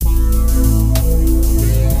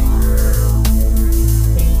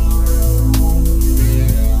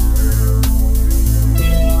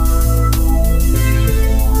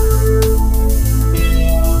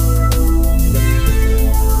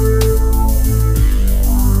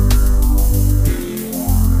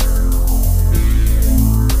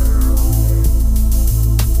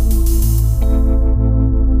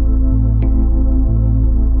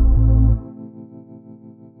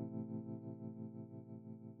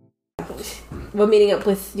we're meeting up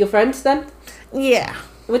with your friends then? Yeah.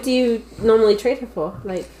 What do you normally trade her for?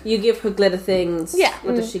 Like, you give her glitter things. Yeah.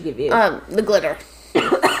 What does she give you? The glitter.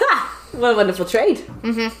 What a wonderful trade.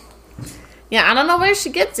 Mm-hmm. Yeah, I don't know where she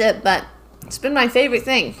gets it, but it's been my favorite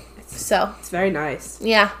thing. So. It's very nice.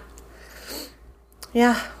 Yeah.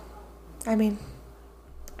 Yeah. I mean,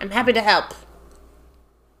 I'm happy to help.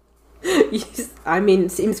 I mean,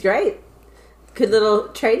 seems great. Good little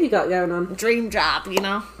trade you got going on. Dream job, you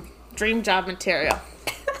know? Dream job material.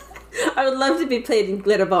 I would love to be played in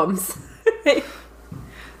glitter bombs.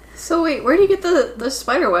 So wait, where do you get the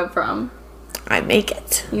spider web from? I make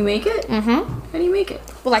it. You make it? Mm-hmm. How do you make it?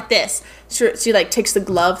 Well, like this. She like takes the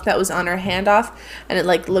glove that was on her hand off, and it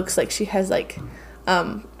like looks like she has like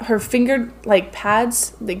her finger like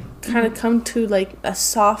pads. They kind of come to like a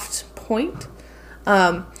soft point,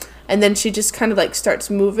 and then she just kind of like starts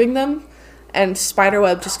moving them, and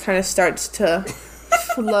spiderweb just kind of starts to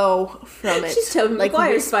flow from it. She's Tobey like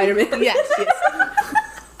Maguire Spider-Man. Yes.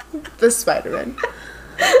 The Spider-Man.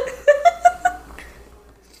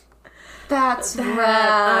 That's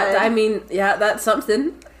Rad. I mean, yeah, that's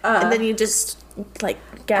something. And then you just like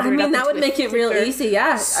gather. I it mean, up that would into a make it real thicker easy.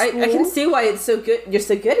 Yeah, I can see why it's so good. You're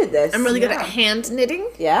so good at this. I'm really good at hand knitting.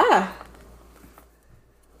 Yeah.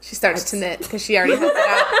 She starts to knit because she already has it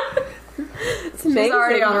out. It's amazing. She's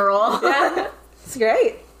already on a roll. Yeah, it's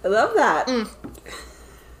great. I love that.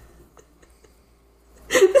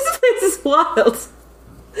 This place is wild.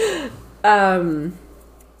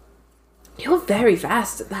 You're very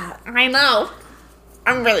fast at that. I know.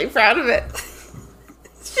 I'm really proud of it.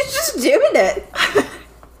 She's just doing it.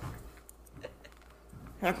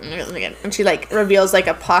 And she like reveals like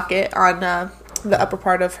a pocket on the upper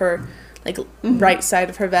part of her like right side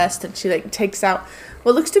of her vest, and she like takes out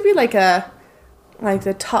what looks to be like the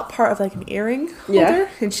top part of like an earring holder. Yeah.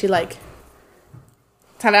 And she like,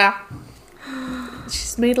 ta-da!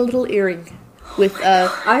 She's made a little earring with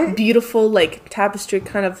a beautiful like tapestry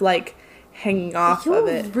kind of like hanging off You're of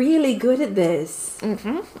it. really good at this.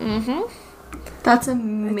 That's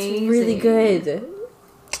amazing. It's really good.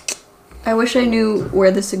 I wish I knew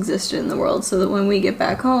where this existed in the world so that when we get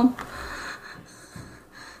back home,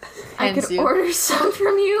 I could order some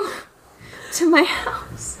from you to my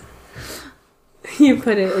house. You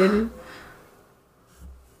put it in.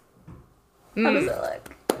 How does it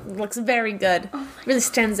look? It looks very good. Really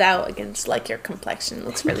stands out against like your complexion. It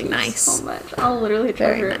looks really nice. So much. I'll literally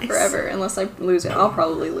Very treasure it nice. forever unless I lose it. I'll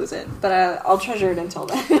probably lose it, but I'll treasure it until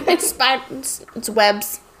then. It's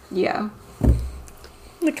webs. Yeah.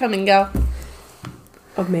 They come and go.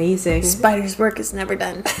 Amazing. Spider's work is never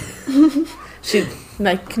done. She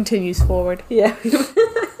like continues forward. Yeah.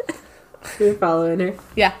 We're following her.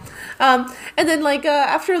 Yeah. And then like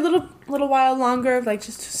after a little while longer of like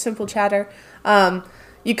just simple chatter,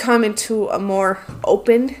 you come into a more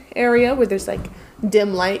open area where there's like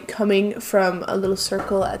dim light coming from a little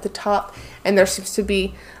circle at the top, and there seems to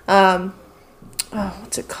be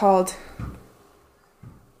what's it called?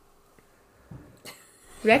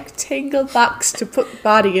 Rectangle box to put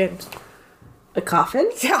body in. A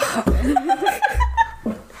coffin? Yeah.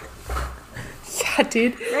 Yeah,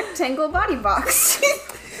 dude. Rectangle body box.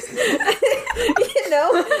 You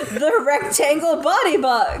know, the rectangle body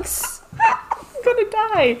box. I'm gonna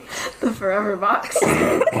die. The forever box.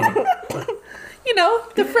 You know,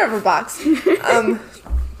 the forever box.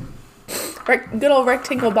 Good old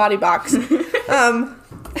rectangle body box.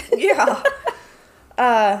 Yeah.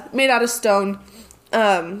 Made out of stone.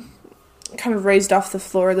 Kind of raised off the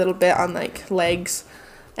floor a little bit on like legs.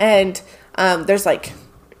 And there's like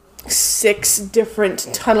 6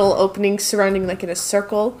 different tunnel openings surrounding like in a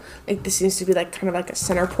circle. Like this seems to be like kind of like a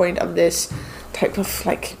center point of this type of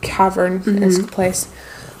like cavern-esque place.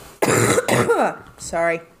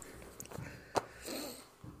 Sorry.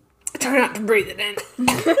 Try not to breathe it in.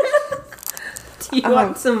 Do you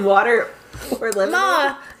want some water or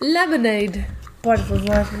lemonade? Lemonade. Por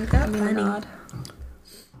favor. Lemonade.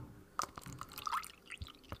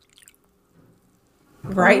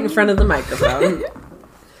 Right in front of the microphone.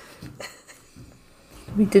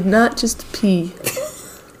 We did not just pee.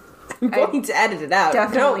 I'm going to edit it out.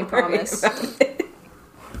 Definitely Don't worry promise. about it.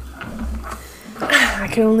 I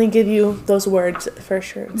can only give you those words for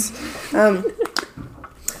assurance.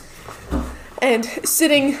 And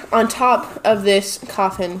sitting on top of this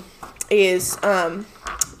coffin is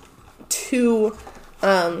 2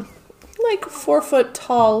 like 4 foot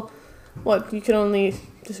tall, what you can only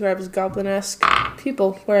describe as goblin-esque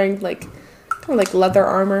people wearing like kind of like leather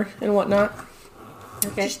armor and whatnot.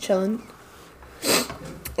 Okay. Just chilling.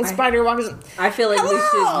 And Spider walks. I feel like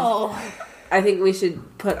Hello! I think we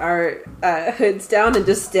should put our hoods down and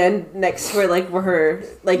just stand next to her, like where her,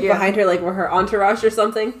 like behind her, like where her entourage or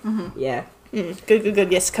something. Mm-hmm. Yeah.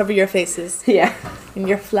 Good. Yes, cover your faces. Yeah. And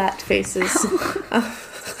your flat faces.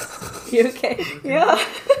 You okay? Yeah.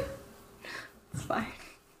 It's fine.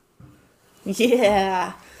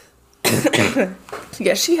 Yeah.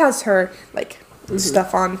 Yeah, she has her, like,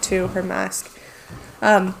 stuff on, too, her mask.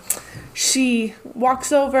 She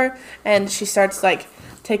walks over, and she starts, like,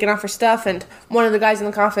 taking off her stuff, and one of the guys in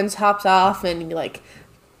the coffins hops off, and you're like,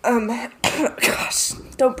 gosh,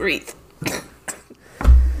 don't breathe.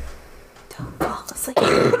 Don't fall asleep.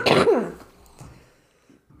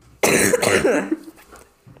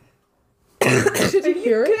 Did you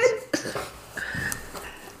hear it?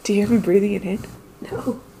 Do you hear me breathing it in?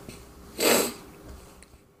 No.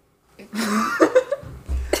 I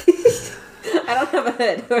don't have a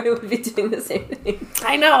hood, or I would be doing the same thing.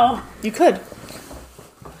 I know. You could.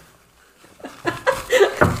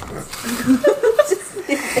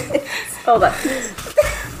 Hold on.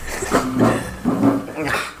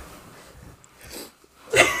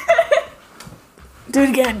 Do it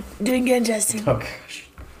again. Do it again, Justin. Oh gosh.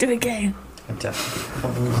 Do it again.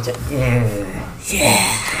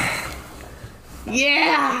 Yeah.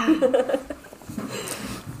 Yeah.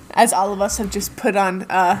 As all of us have just put on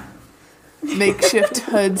makeshift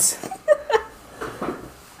hoods.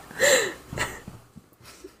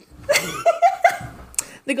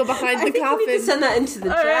 They go behind the I think we need coffin. to send that into the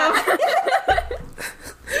draft.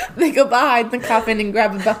 They go behind the coffin and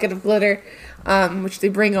grab a bucket of glitter, which they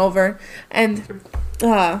bring over, and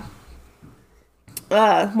one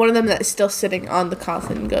of them that is still sitting on the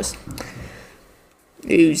coffin goes,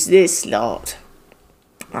 "Who's this lot?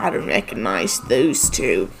 I don't recognize those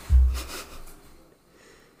two."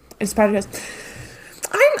 And Spider goes,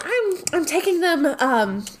 I'm taking them,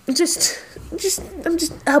 I'm just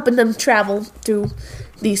helping them travel through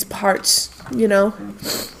these parts, you know.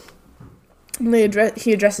 And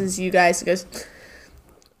he addresses you guys and goes,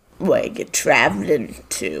 "Where you traveling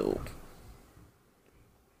to?"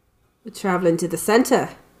 We're traveling to the center.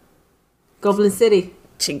 Goblin City.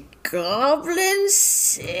 To Goblin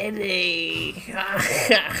City.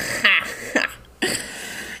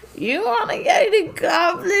 You want to go to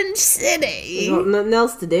Goblin City? There's nothing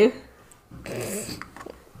else to do.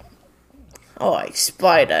 Oh,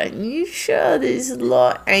 Spider, you sure this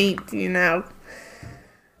lot ain't, you know,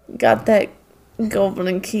 got that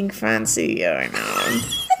Goblin King fancy going on?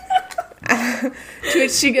 To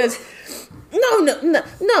which she goes, No,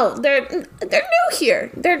 they're new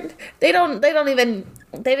here. They don't even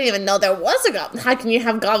know there was a goblin. How can you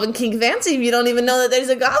have Goblin King fancy if you don't even know that there's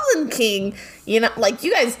a Goblin King? You know, like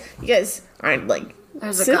you guys aren't like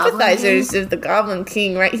There's a sympathizers of the Goblin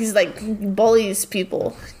King, right? He's like bullies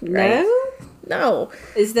people, right? No.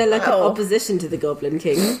 Is there like an No. opposition to the Goblin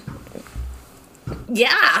King?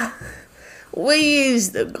 Yeah. We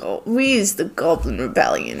is the Goblin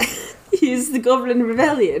Rebellion. He's the Goblin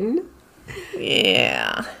Rebellion.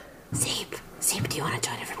 Yeah. Zeep, do you want to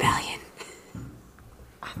join a rebellion?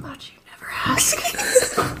 I thought you'd never ask.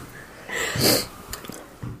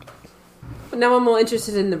 Now I'm more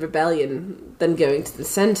interested in the rebellion than going to the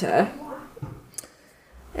center.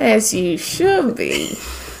 As you should be.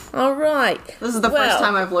 All right. This is the first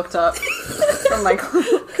time I've looked up from my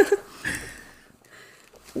cloak.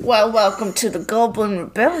 Well, welcome to the Goblin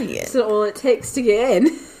Rebellion. It's not all it takes to get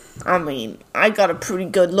in. I mean, I got a pretty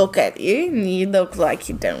good look at you, and you look like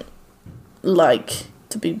you don't like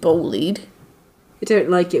to be bullied. I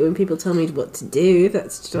don't like it when people tell me what to do.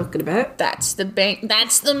 That's what you're talking about. That's the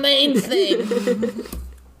main thing.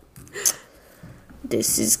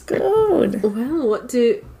 This is good. Well,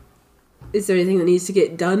 is there anything that needs to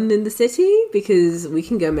get done in the city? Because we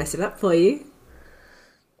can go mess it up for you.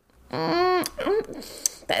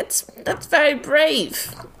 That's very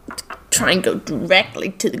brave. Try and go directly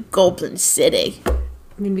to the Goblin City. I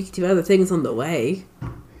mean, we could do other things on the way.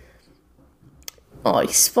 Oh,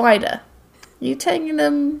 Spider. You taking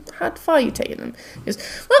them? How far are you taking them? He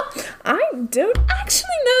goes, well, I don't actually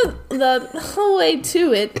know the whole way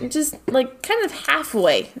to it. Just, like, kind of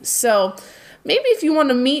halfway. So, maybe if you want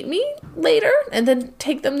to meet me later and then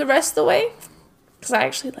take them the rest of the way. Because I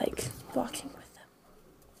actually like walking with them.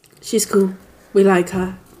 She's cool. We like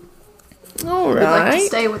her. All I'd like to right.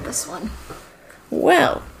 stay with this one.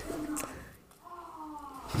 Well,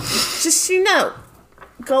 just so you know,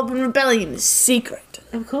 Goblin Rebellion is secret.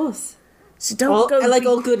 Of course. So don't go... Like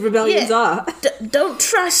all good rebellions are. Don't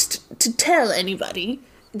trust to tell anybody.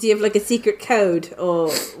 Do you have like a secret code or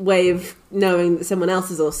way of knowing that someone else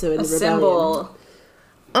is also in A the rebellion?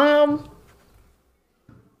 symbol.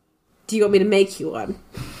 Do you want me to make you one?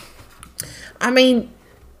 I mean,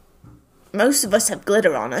 most of us have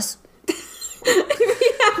glitter on us. If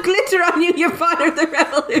you have glitter on you, you're part of the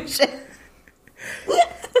revolution.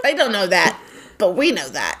 They don't know that, but we know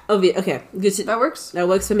that. Okay, good. That works. That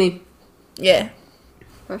works for me. Yeah.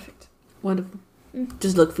 Perfect. Wonderful.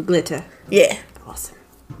 Just look for glitter. Yeah. Awesome.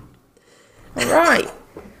 All right.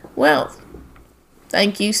 Well,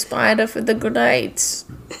 thank you, Spider, for the grenades.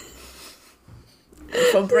 And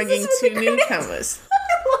for bringing two newcomers.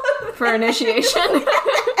 For initiation.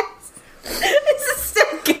 This is so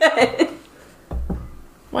good.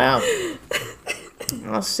 Well,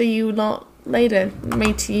 I'll see you lot later.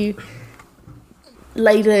 Meet you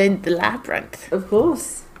later in the labyrinth. Of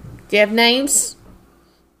course. Do you have names?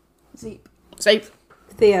 Zeep. Say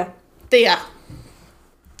Thea. Thea.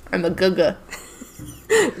 I'm a Guga.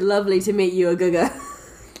 Lovely to meet you, Aguga.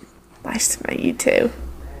 Nice to meet you too.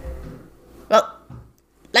 Well,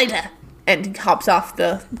 later. And he hops off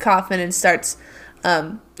the coffin and starts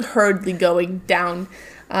hurriedly going down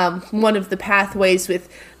one of the pathways with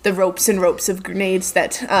the ropes and ropes of grenades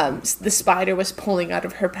that the spider was pulling out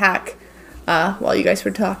of her pack while you guys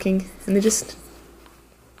were talking. And they just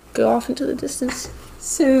go off into the distance.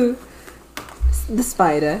 So, the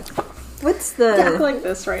spider. What's the... Talk like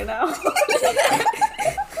this right now.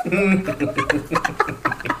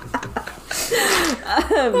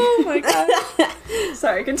 Oh my god.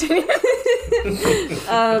 Sorry, continue.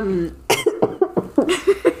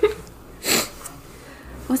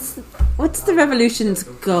 What's the revolution's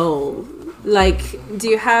goal? Like, do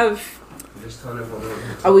you have...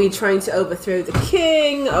 Are we trying to overthrow the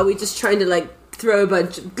king? Are we just trying to, like, throw a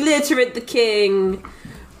bunch of glitter at the king?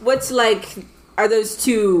 What's, like... Are those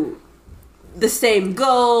two the same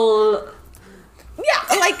goal?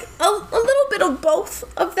 Yeah, like a little bit of both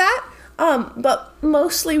of that. But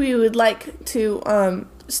mostly we would like to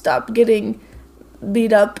stop getting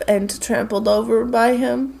beat up and trampled over by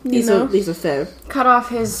him. You know? These are fair. Cut off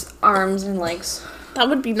his arms and legs. That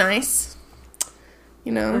would be nice.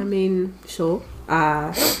 You know? I mean, sure.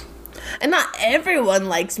 And not everyone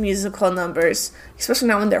likes musical numbers, especially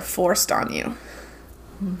not when they're forced on you.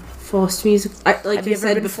 Forced music. Like Have you I ever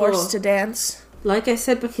said been before. forced to dance? Like I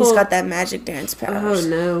said before. He's got that magic dance powers. Oh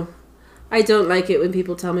no. I don't like it when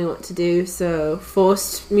people tell me what to do, so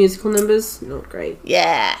forced musical numbers, not great.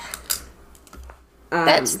 Yeah.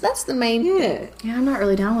 That's the main thing. Yeah. Yeah, I'm not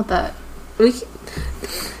really down with that.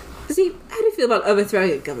 See, how do you feel about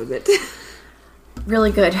overthrowing a government?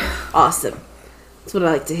 Really good. Awesome. That's what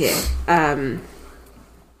I like to hear.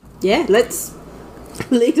 Yeah, let's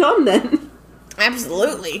lead on then.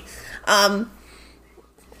 Absolutely.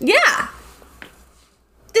 Yeah.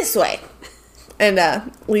 This way.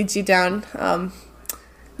 And leads you down,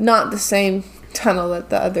 not the same tunnel that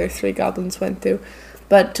the other three goblins went through,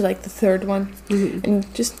 but to like the third one. Mm-hmm.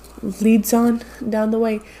 And just leads on down the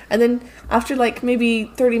way. And then after like maybe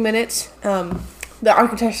 30 minutes, the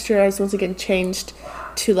architecture is once again changed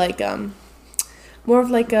to like more of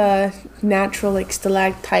like a natural like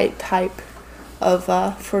stalactite type of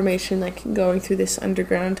formation, like going through this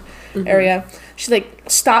underground area. She like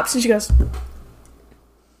stops and she goes,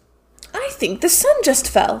 I think the sun just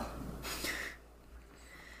fell.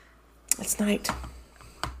 It's night.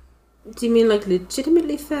 Do you mean like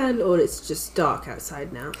legitimately fell, or it's just dark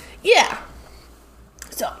outside now? Yeah.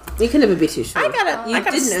 So You can never be too sure. I gotta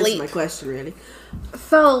didn't sleep. answer my question, really.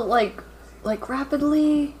 Fell like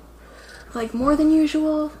rapidly, like more than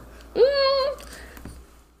usual. I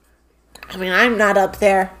mean, I'm not up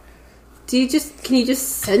there. Can you just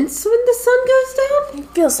sense when the sun goes down? It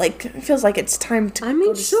feels like it's time to I mean,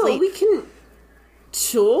 go to sure, sleep. we can.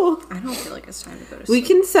 Sure, I don't feel like it's time to go to we sleep.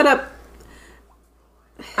 can set up.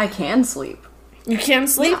 I can sleep. You can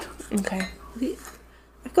sleep? Okay.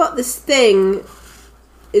 I've got this thing.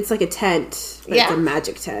 It's like a tent. But It's Yeah. a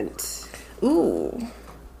magic tent. Ooh.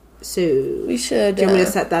 So We should. do you want me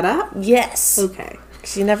to set that up? Yes. Okay.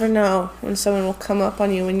 Because you never know when someone will come up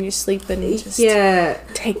on you when you're sleeping and just Yeah.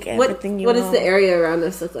 take What everything you What want. does the area around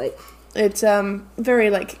us look like? It's very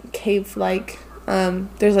like cave-like.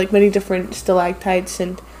 There's like many different stalactites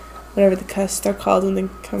and whatever the custs are called when they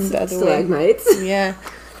come the other way. Stalagmites. Yeah.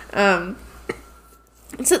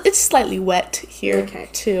 It's slightly wet here Okay.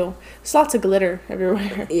 too. There's lots of glitter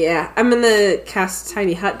everywhere. Yeah, I'm gonna cast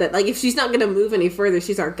Tiny Hut. That like if she's not gonna move any further,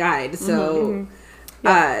 she's our guide. So,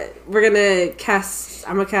 we're gonna cast.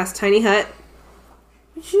 I'm gonna cast Tiny Hut,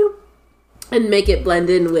 and make it blend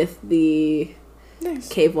in with the Nice.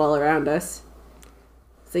 cave wall around us.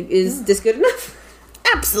 It's like, is this good enough?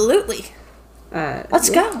 Absolutely. Let's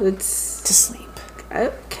go. Let's To sleep.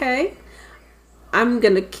 okay. I'm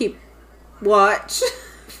gonna keep watch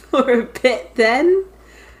for a bit then.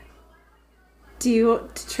 Do you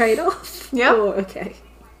want to trade off? Yep. Oh, okay.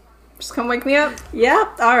 Just come wake me up. Yeah,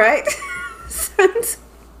 alright. Sounds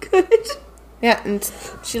good. Yeah, and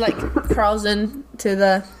she like crawls in to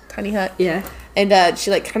the tiny hut. Yeah. And she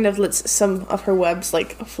like kind of lets some of her webs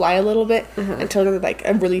like fly a little bit until they're like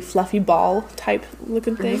a really fluffy ball type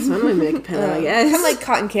looking thing. That's one way to make a pillow, I guess. Kind of like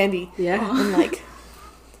cotton candy. Yeah. And like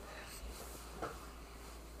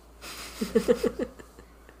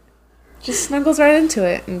just snuggles right into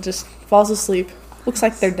it and just falls asleep. Looks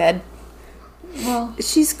like they're dead. Well,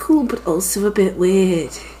 She's cool, but also a bit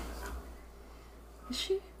weird. is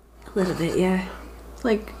she? A little bit, yeah.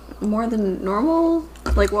 Like, more than normal?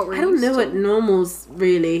 Like, what we're I don't used know to? what normal's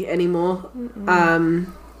really anymore.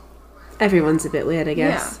 Everyone's a bit weird, I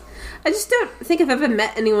guess. I just don't think I've ever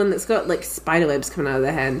met anyone that's got, like, spider webs coming out of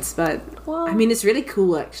their hands, but, Well, I mean, it's really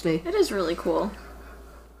cool, actually. it is really cool.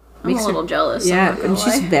 I'm Makes a her- little jealous. Yeah, I'm not and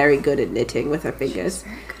gonna she's lie. very good at knitting with her fingers.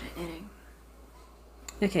 Very good at knitting.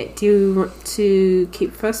 Okay, do you want to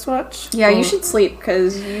keep first watch? Yeah, Or- you should sleep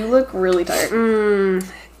because you look really tired.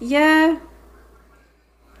 Yeah.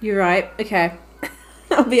 You're right. Okay.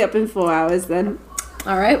 I'll be up in 4 hours then.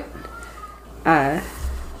 All right.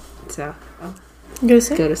 So I'll You go to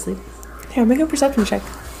sleep? go to sleep. Here, make a perception check.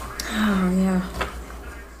 Oh yeah,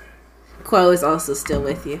 Quo is also still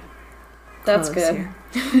with you. that's Quo's good. here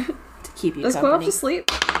to keep you Does Quo have company. to sleep?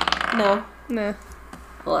 No. Nah.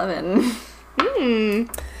 11.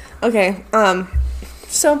 Okay,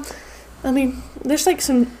 so, I mean, there's like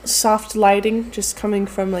some soft lighting just coming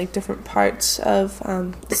from like different parts of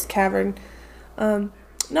this cavern.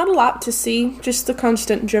 Not a lot to see, just the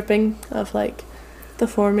constant dripping of like the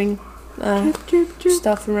forming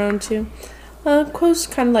stuff around you. Quo's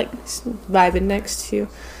kind of like vibing next to you.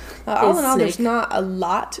 All in all, there's Snake. not a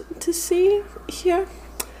lot to see here.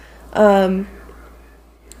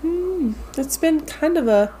 It's been kind of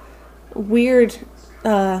a weird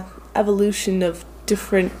evolution of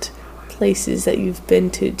different places that you've been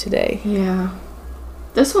to today. Yeah.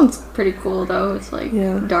 This one's pretty cool though. It's like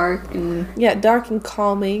Yeah. dark and Yeah, dark and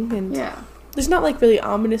calming, and yeah, there's not like really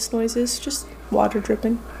ominous noises, just water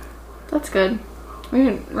dripping. that's good. We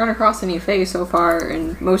didn't run across any Fae so far,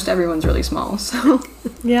 and most everyone's really small, so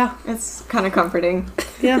Yeah, it's kind of comforting.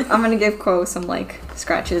 yeah. I'm gonna give Quo some like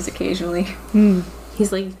scratches occasionally.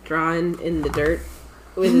 He's like drawing in the dirt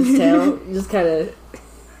with his tail. Just kind of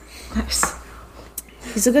Nice.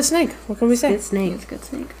 He's a good snake. What can we say? good snake. It's a good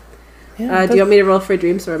snake. Yeah, Do you want me to roll for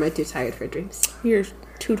dreams, or am I too tired for dreams? You're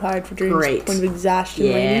too tired for dreams. Great. Point of exhaustion,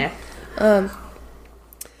 lady. Yeah.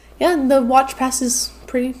 Yeah, and the watch passes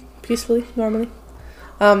pretty peacefully, normally.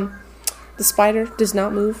 The spider does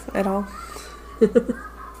not move at all.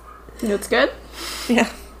 It's good. Yeah,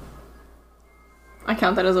 I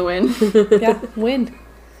count that as a win. yeah, wind.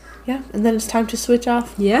 Yeah, and then it's time to switch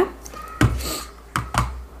off. Yeah.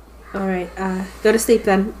 All right. Go to sleep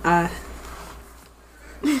then.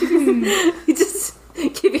 You just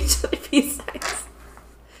give each other peace signs.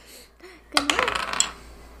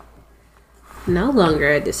 No longer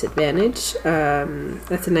a disadvantage.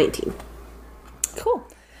 That's a 19. Cool.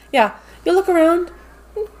 Yeah, you look around,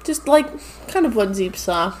 just like kind of what Zeep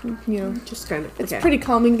saw. You know, Just kind of. it's okay. pretty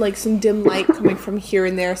calming. Like some dim light coming from here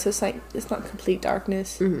and there, so it's like it's not complete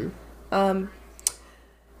darkness. One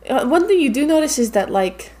thing you do notice is that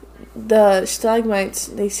like the stalagmites,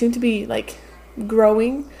 they seem to be like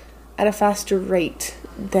growing at a faster rate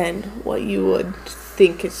than what you would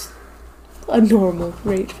think is a normal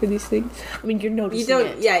rate for these things. I mean, you're noticing You don't.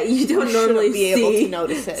 it. Yeah, you don't You normally shouldn't be able see to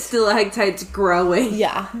notice it. stalactites growing.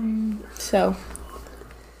 Yeah. So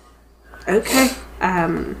Okay.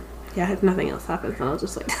 Yeah. If nothing else happens, then I'll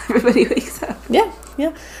just wait till everybody wakes up. yeah.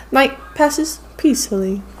 Night passes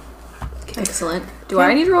peacefully. Excellent. Do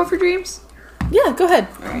I need to roll for dreams? Yeah, go ahead.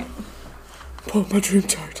 All right. Pull my dream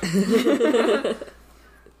chart.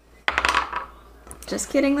 Just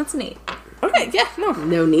kidding. That's an 8. Okay, yeah, no.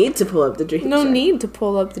 No need to pull up the dream. No chart. need to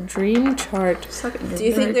pull up the dream chart. Do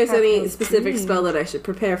you think there's any Dream. specific spell that I should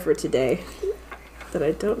prepare for today that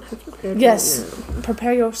I don't have prepared? Yes. Right now?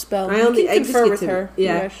 Prepare your spell. I You only- can I just confer get with to- her. if you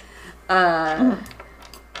yeah. wish.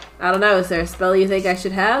 I don't know. Is there a spell you think I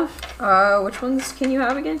should have? Which ones can you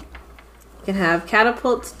have again? You can have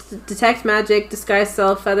catapult, detect magic, disguise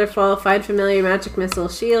self, featherfall, find familiar, magic missile,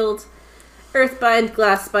 shield, earthbind,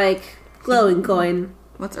 glass spike, glowing coin.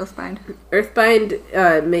 What's Earthbind?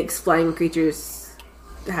 Earthbind makes flying creatures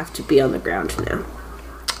have to be on the ground now.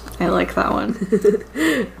 I like that one.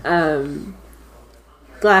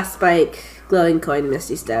 Glass spike, glowing coin,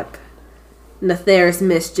 misty step, Nathair's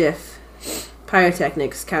mischief,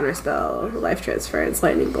 pyrotechnics, counterspell, life transference,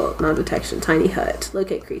 lightning bolt, non-detection, tiny hut,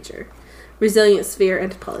 locate creature, resilient sphere,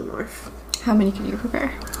 and polymorph. How many can you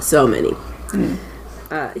prepare? So many.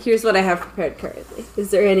 Here's what I have prepared currently.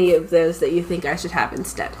 Is there any of those that you think I should have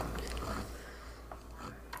instead?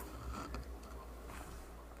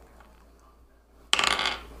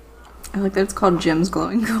 I like that it's called Jim's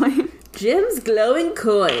glowing coin. Jim's glowing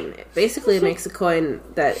coin. Basically, it makes a coin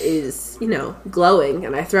that is, glowing,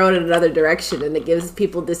 and I throw it in another direction, and it gives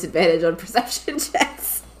people disadvantage on perception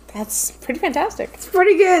checks. That's pretty fantastic. It's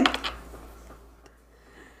pretty good.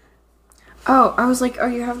 Oh, I was like,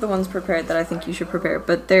 you have the ones prepared that I think you should prepare,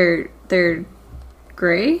 but they're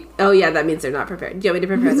gray. Oh yeah, that means they're not prepared. Do you want me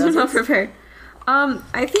to prepare They're those? not prepared.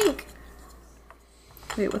 I think.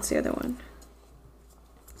 Wait, what's the other one?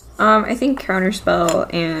 I think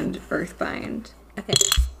Counterspell and Earthbind. Okay.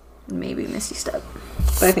 Maybe Misty Step.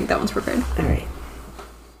 But I think that one's prepared. Alright.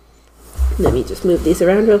 Let me just move these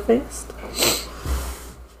around real fast.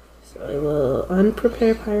 So I will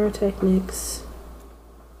unprepare pyrotechnics.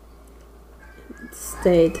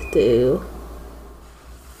 Stay to do.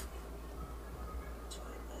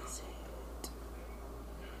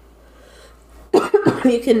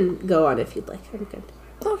 You can go on if you'd like. I'm good.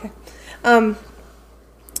 Okay.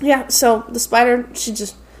 Yeah, so the spider, she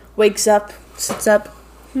just wakes up, sits up.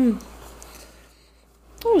 It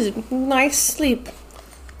was a nice sleep.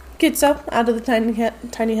 Gets up out of the tiny hut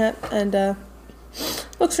and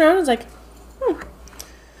looks around and is like,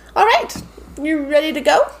 all right, you ready to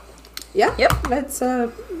go? Yeah. Yep. Let's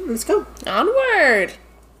go. Onward!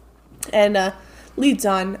 And leads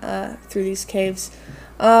on through these caves.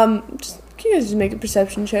 Can you guys just make a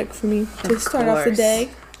perception check for me to start off the course. day?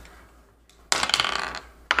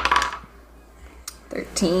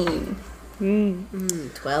 13.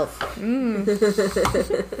 12.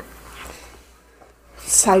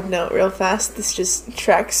 Side note, real fast, this just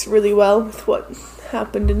tracks really well with what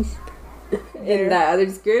happened in that other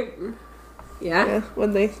group? Yeah.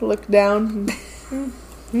 when they look down.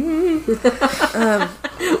 We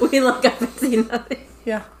look up and see nothing.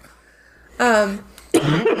 Yeah. Yeah.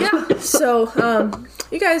 So,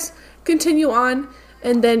 you guys continue on,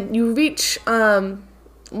 and then you reach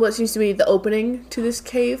what seems to be the opening to this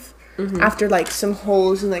cave. After some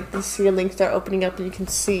holes and the ceiling start opening up, and you can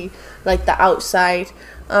see the outside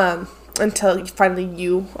until finally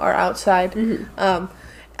you are outside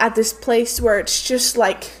at this place where it's just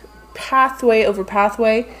pathway over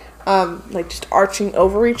pathway, just arching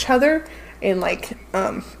over each other in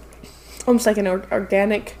almost like an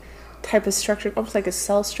organic type of structure, almost like a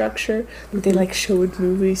cell structure that they show in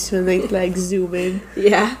movies when they zoom in,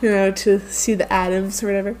 Yeah. to see the atoms or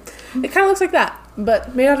whatever. It kind of looks like that,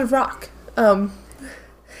 but made out of rock.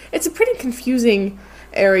 It's a pretty confusing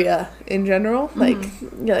area in general.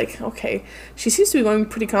 You're okay, she seems to be going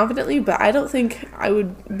pretty confidently, but I don't think I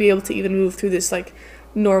would be able to even move through this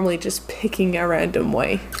normally just picking a random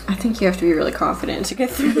way. I think you have to be really confident to get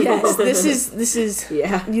through. Yes, this is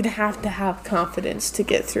Yeah. you'd have to have confidence to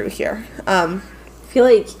get through here. I feel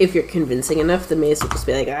like if you're convincing enough, the maze will just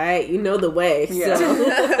be alright, you know the way. Yeah. So.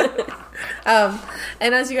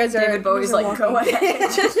 And as you guys are David Bowie's walking- go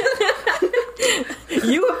ahead.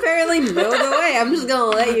 You apparently know the way. I'm just gonna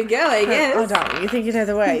let you go, I guess. Oh, darling, you think you know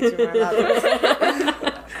the way to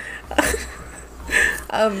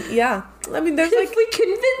my yeah. I mean, there's If we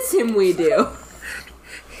convince him, we do.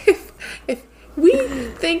 if we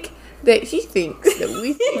think that he thinks that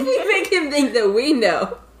we If think, we make him think that we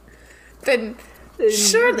know, then then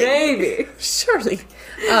surely, maybe. surely,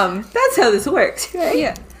 That's how this works, right?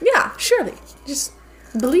 Yeah. yeah, surely, just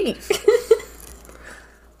believe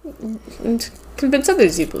and convince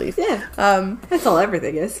others you believe. Yeah. That's all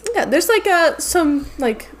everything is. Yeah, there's some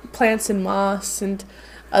plants and moss and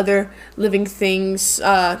other living things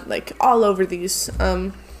all over these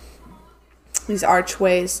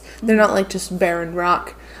archways. They're not just barren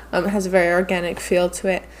rock. It has a very organic feel to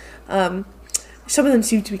it. Some of them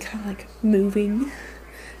seem to be kind of moving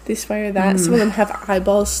this way or that. Some of them have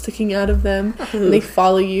eyeballs sticking out of them. And they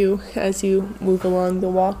follow you as you move along the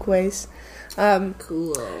walkways.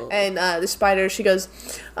 Cool. And the spider, she goes,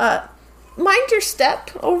 mind your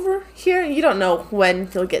step over here. You don't know when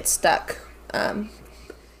you'll get stuck.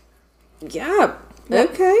 Yeah.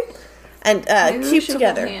 Okay. And Maybe we keep should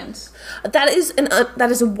together. hold hands. That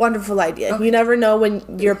is a wonderful idea. Okay. You never know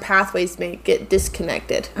when your pathways may get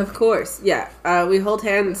disconnected. Of course. Yeah. We hold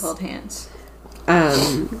hands. Hold hands.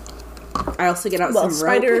 I also get out Well, some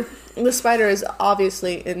rope. the spider is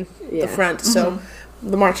obviously in Yeah. the front, so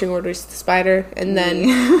the marching order is the spider, and then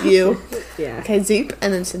you. Yeah. Okay, Zeep,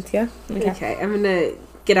 and then Cynthia. Okay. I'm gonna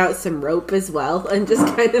get out some rope as well, and just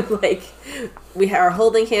kind of we are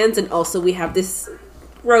holding hands, and also we have this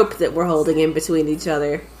rope that we're holding in between each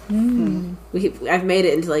other. I've made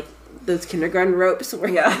it into those kindergarten ropes.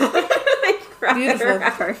 Where Beautiful.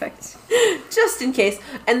 Perfect. Just in case.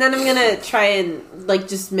 And then I'm gonna try and like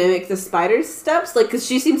just mimic the spider's steps, like because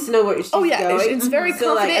she seems to know where she's Oh yeah, going. it's very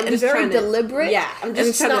So, like, confident I'm and just very trying to- deliberate. Yeah, I'm and just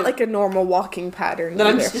it's trying not to. like a normal walking pattern. Then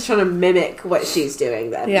I'm either. just trying to mimic what she's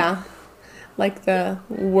doing. Then. Yeah. Like the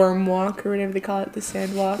worm walk or whatever they call it, the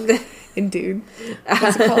sand walk in Dune.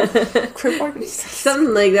 What's it called? Crib walk?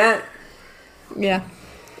 Something like that. Yeah.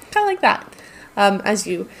 Kind of like that. As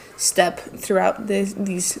you step throughout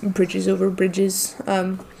these bridges over bridges.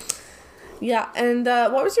 Yeah, and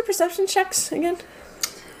what was your perception checks again?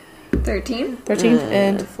 13. 13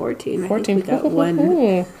 and 14. 14. I think we got one.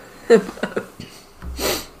 Ooh.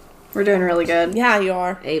 We're doing really good. Yeah, you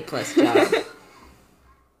are. A+ job.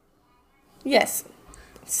 Yes.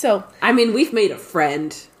 So, I mean, we've made a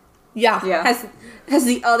friend. yeah. Yeah. Has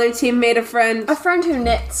the other team made a friend? A friend who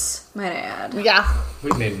knits, might I add. Yeah.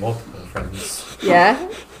 We've made multiple friends. Yeah.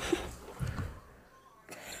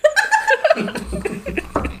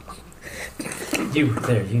 You were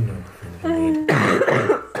there, you know. What friends we made.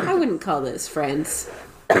 I wouldn't call those friends.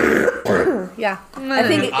 Yeah. I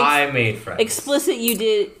think I made friends.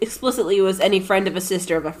 explicitly was any friend of a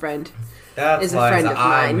sister of a friend. That's is a why friend of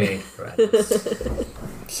I mine. made friends.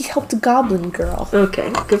 He helped a goblin girl.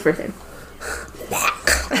 Okay, good for him.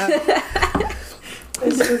 I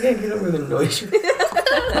still can't get over the noise.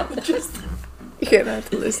 You're gonna have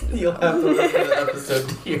to listen. You'll have to listen to the episode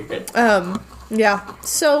to hear it. Yeah.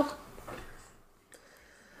 So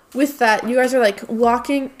with that, you guys are like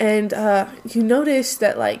walking, and you notice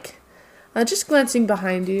that like, just glancing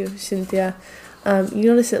behind you, Cynthia, you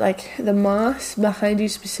notice that like the moss behind you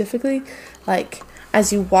specifically, like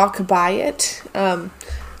as you walk by it,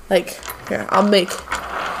 like here I'll make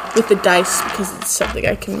with the dice because it's something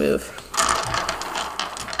I can move.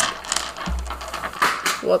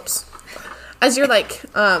 Whoops. As you're like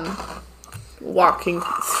walking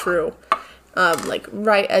through, like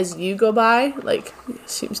right as you go by, like it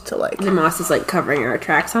seems to like The moss is like covering our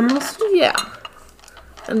tracks almost. yeah,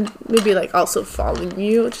 and maybe like also following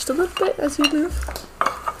you just a little bit as you move.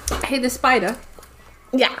 Hey, the spider.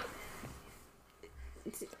 Yeah.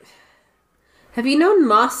 Have you known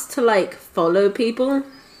moss to like follow people?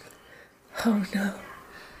 Oh no,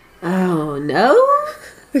 Oh no!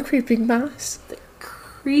 the creeping mouse.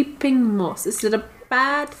 Creeping moss. Is it a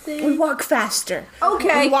bad We thing? walk faster.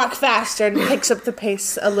 Okay. We walk faster and it picks up the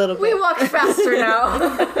pace a little bit. We walk faster now.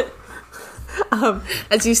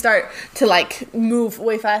 As you start to like move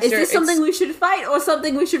way faster. Is this it's- something we should fight or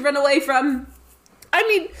something we should run away from? I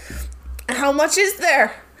mean, how much is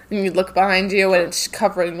there? And you look behind you and it's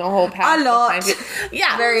covering the whole path. A lot. behind you.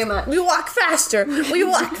 Yeah. Very much. We walk faster. We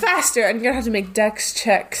walk faster. And you're going to have to make dex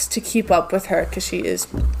checks to keep up with her because she is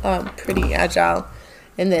pretty agile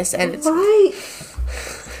in this. And it's... Why?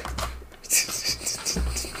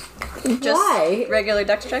 Just Why? regular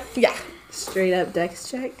dex check. Yeah. Straight up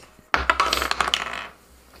dex check. That's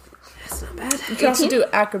not bad. You can also do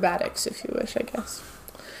acrobatics if you wish, I guess.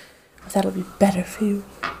 That'll be better for you.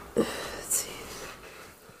 Let's see.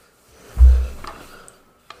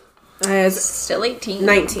 I have Still 18.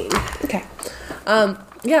 19. Okay.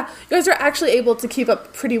 Yeah, you guys are actually able to keep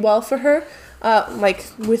up pretty well for her, like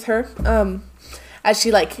with her, as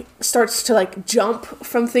she like starts to like jump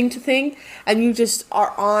from thing to thing, and you just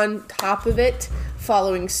are on top of it,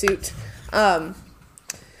 following suit.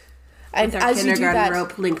 And With our as you do kindergarten that,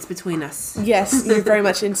 rope links between us. yes, you're very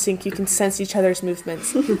much in sync. You can sense each other's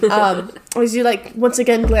movements. As you like once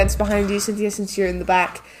again glance behind you, Cynthia, since you're in the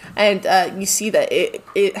back, and you see that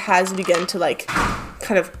it has begun to like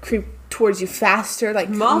kind of creep towards you faster, like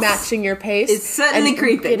Moss matching your pace. is certainly and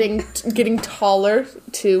creeping. getting taller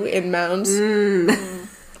too in mounds. They're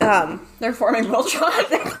forming Voltron.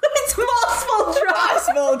 It's Moss Voltron! Moss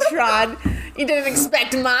Voltron. You didn't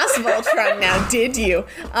expect Moss Voltron now, did you?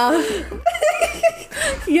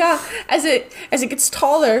 Yeah, as it gets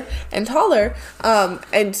taller and taller,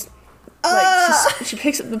 and like she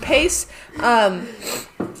picks up the pace,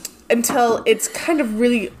 until it's kind of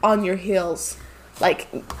really on your heels. Like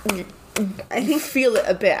I think feel it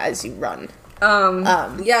a bit as you run.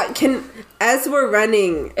 Yeah, as we're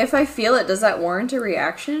running, If I feel it, does that warrant a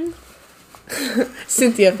reaction?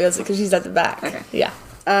 Cynthia feels it because she's at the back. Okay. Yeah.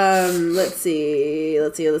 let's see.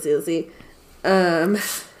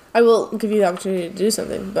 I will give you the opportunity to do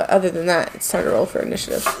something, but other than that, it's time to roll for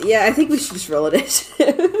initiative. Yeah, I think we should just roll it.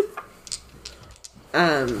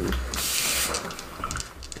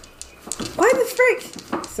 Why the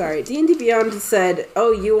frick? Sorry, D&D Beyond said,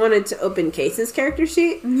 oh, you wanted to open Case's character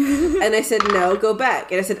sheet? And I said, no, go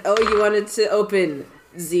back. And I said, oh, you wanted to open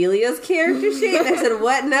Zelia's character sheet? And I said,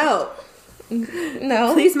 what? No.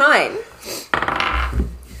 No. Please mine.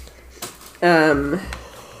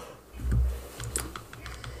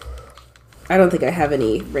 I don't think I have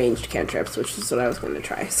any ranged cantrips, which is what I was going to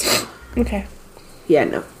try. So Okay. yeah,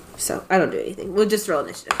 no. So I don't do anything. We'll just roll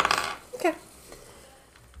initiative. Okay.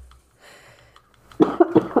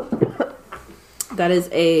 That is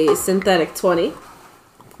a synthetic 20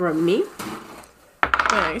 from me.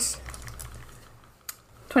 Nice.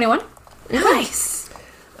 21. Nice.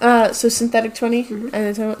 So synthetic 20, and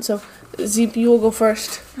then so Zeep, you will go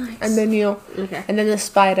first, and then you, Okay. and then the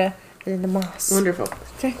spider, and then the moss. Wonderful.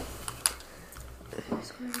 Okay.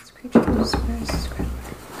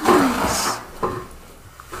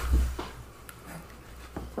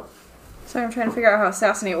 Sorry, I'm trying to figure out how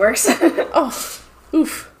assassinate works. Oh,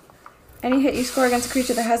 oof. Any hit you score against a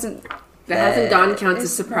creature that hasn't Gone counts as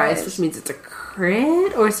is surprise, surprise. which means it's a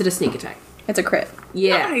crit, or is it a sneak attack? It's a crit.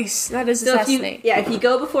 Yeah. Nice. That is So assassinate. if you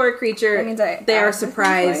go before a creature, That means I they add are my thing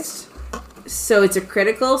surprised. So it's a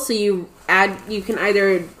critical. So you can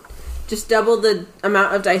either just double the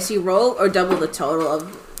amount of dice you roll, or double the total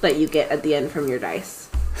of that you get at the end from your dice.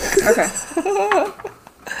 Okay.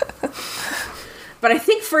 But I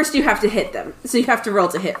think first you have to hit them, so you have to roll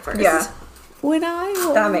to hit first. Yeah. When I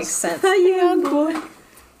was That makes sense. a young boy,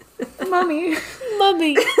 Mommy.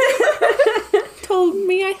 Mummy told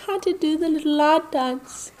me I had to do the little lad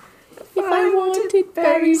dance if I wanted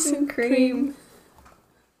berries and cream.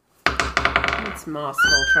 It's Moss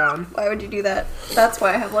Voltron. Why would you do that? That's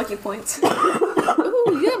why I have lucky points.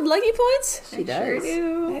 Ooh, you have lucky points? She Sure does.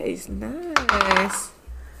 do. That is nice.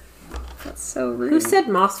 That's so rude. Who said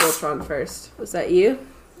Moss Voltron first? Was that you?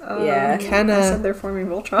 Yeah. Kinda. I said they're forming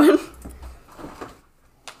Voltron.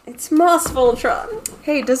 It's Moss Voltron.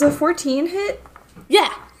 Hey, does a 14 hit?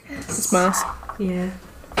 Yeah. It's moss. Yeah.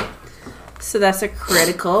 So that's a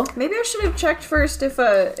critical. Maybe I should have checked first if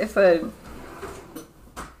a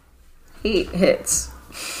 8 hits.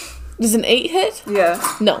 Does an 8 hit? Yeah.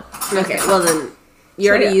 No. Okay, well then you So,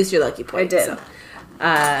 already yeah. used your lucky point. I did. So.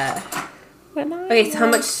 When I Okay, so how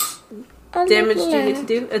much was a damage do little you get to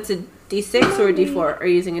do? It's a D6 or a D4? Are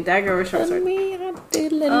you using a dagger or a short lad, sword? me I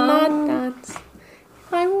did a little lad dance.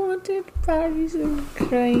 I wanted berries and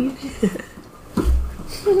cream.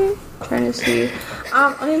 Trying to see.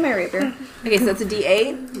 I'll need my rapier. Okay, so that's a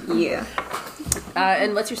D8. Yeah.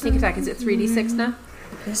 And what's your sneak attack? Is it 3D6 now?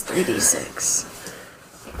 It's 3d6.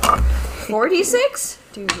 4d6?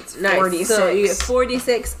 Dude, it's Nice. 4d6. So you get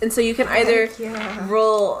 4d6, and so you can either yeah.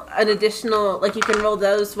 roll an additional, like you can roll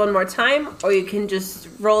those one more time, or you can just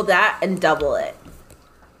roll that and double it.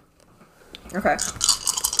 Okay.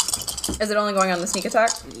 Is it only going on the sneak attack?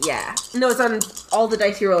 Yeah. No, it's on all the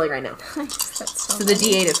dice you're rolling right now. Nice. That's So the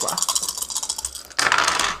D8 as well.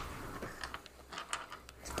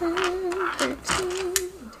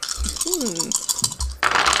 13.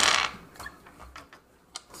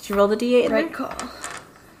 Did you roll the D8 in Right there? call.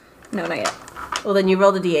 No, not yet. Well, then you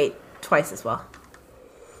roll the D8 twice as well.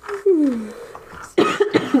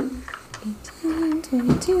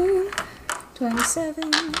 22,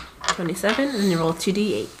 27. 27, and then you roll 2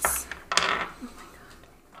 D8s.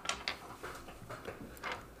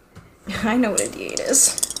 I know what a d8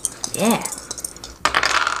 is. Yeah.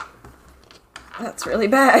 That's really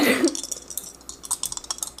bad.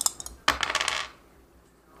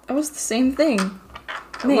 That was the same thing.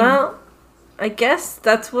 Man. Well, I guess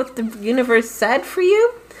that's what the universe said for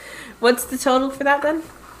you. What's the total for that then?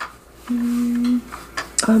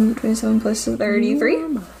 27 plus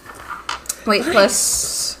 33. Wait,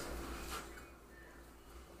 plus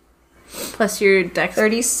Plus your dex.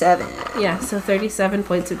 37. Yeah, so 37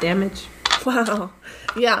 points of damage. Wow.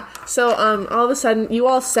 Yeah. So all of a sudden you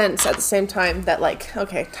all sense at the same time that like,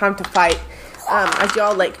 okay, time to fight. As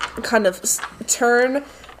y'all like kind of turn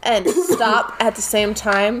and stop at the same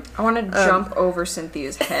time. I want to jump over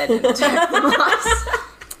Cynthia's head and attack the moss.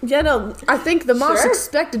 Yeah, no, I think the moss Sure.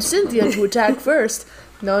 expected Cynthia to attack first.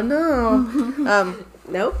 No.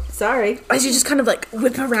 Nope, sorry. As you just kind of like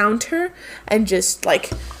whip around her and just like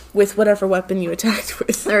with whatever weapon you attacked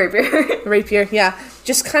with. The rapier. Rapier, yeah.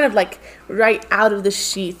 Just kind of like right out of the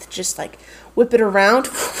sheath, just like whip it around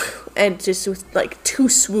and just with like 2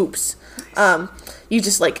 swoops. You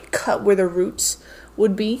just like cut where the roots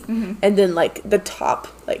would be, and then like the top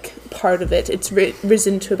like part of it, it's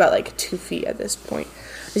risen to about like 2 feet at this point.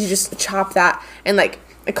 As you just chop that, and like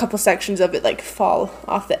a couple sections of it like fall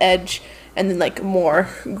off the edge, and then like more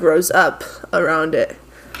grows up around it.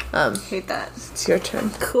 Hate that. It's your turn.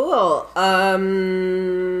 Cool.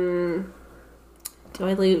 Do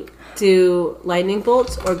I do lightning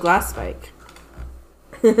bolt or glass spike?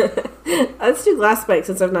 Let's do glass spike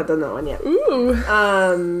since I've not done that one yet. Ooh.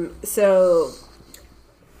 So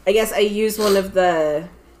I guess I use one of the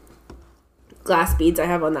glass beads I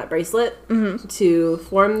have on that bracelet to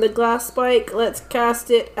form the glass spike. Let's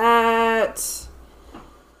cast it at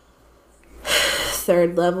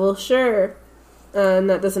 3rd level, sure. And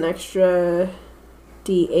that does an extra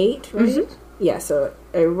D8, right? Yeah, so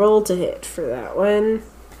I roll to hit for that one.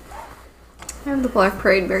 I have the Black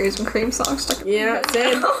Parade berries and cream song stuck in my Yeah,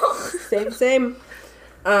 head. same.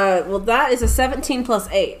 Well, that is a 17 plus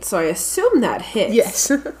 8, so I assume that hits.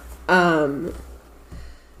 Yes.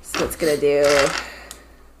 So it's gonna do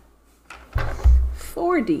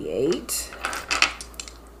 4d8.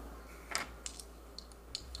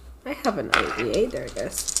 I have an 8d8, there it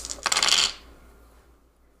goes.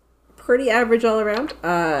 Pretty average all around.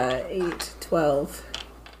 8, 12,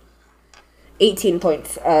 18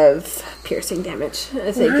 points of piercing damage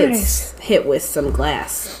as it gets hit with some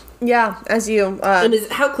glass. Yeah, as you And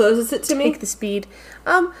how close is it to me? take the speed.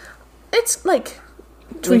 It's like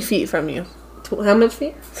 3 feet from you. How much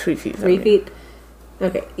feet? 3 feet from 3 you. feet?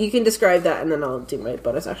 Okay, you can describe that and then I'll do my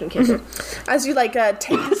bonus action cantrip. As you like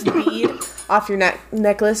take this bead off your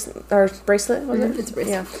necklace or bracelet, was it? It's a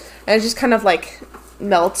bracelet. Yeah, and it just kind of like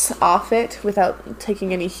melts off it without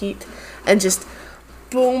taking any heat, and just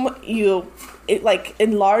boom, it like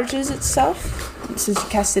enlarges itself since you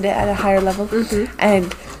casted it at a higher level,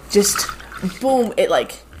 and just boom, it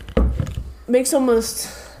like makes almost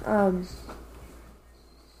a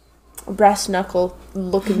brass knuckle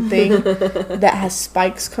looking thing that has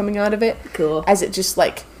spikes coming out of it. Cool. As it just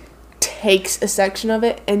like takes a section of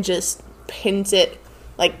it and just pins it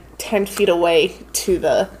like 10 feet away to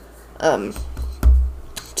the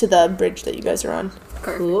bridge that you guys are on.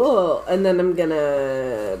 Cool. And then I'm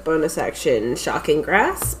gonna bonus action shocking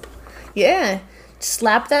grasp. Yeah.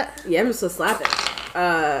 Slap that. Yeah, I'm just gonna slap it.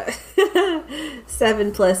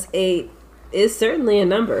 7 plus 8 is certainly a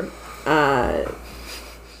number.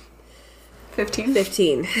 15.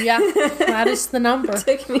 15. Yeah. That is the number.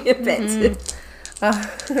 Took me a bit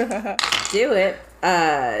to do it.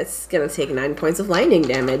 It's gonna take 9 points of lightning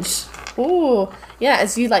damage. Ooh. Yeah,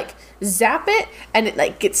 as you like zap it and it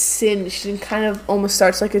like gets singed and kind of almost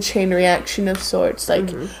starts like a chain reaction of sorts, like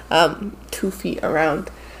 2 feet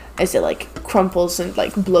around, as it like crumples and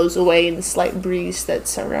like blows away in the slight breeze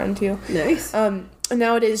that's around you. Nice. And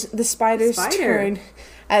now it is the spider's Spider. turn,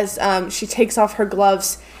 as she takes off her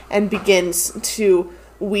gloves and begins to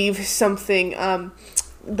weave something.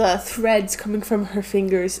 The threads coming from her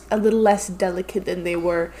fingers a little less delicate than they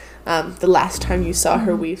were the last time you saw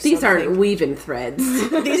her weave These something. aren't weaving threads.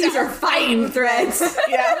 These are fighting threads.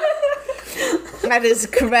 Yeah. That is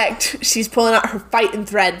correct. She's pulling out her fighting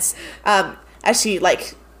threads as she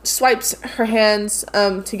like swipes her hands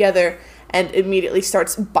together and immediately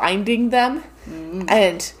starts binding them.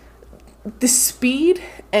 And the speed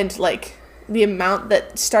and like the amount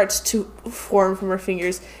that starts to form from her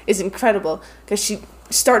fingers is incredible, because she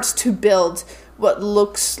starts to build what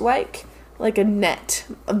looks like a net,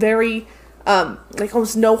 a very like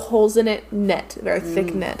almost no holes in it net, very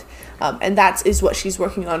thick net, and that is what she's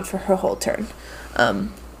working on for her whole turn.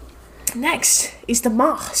 Next is the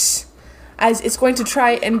moss, as it's going to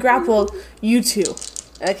try and grapple you two.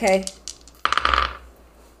 Okay.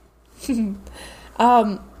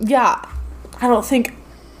 Yeah, I don't think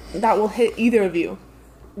that will hit either of you.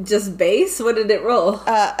 Just base? What did it roll?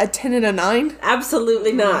 A 10 and a 9?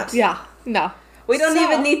 Absolutely not. Yeah, no. We don't So-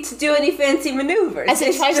 even need to do any fancy maneuvers. As it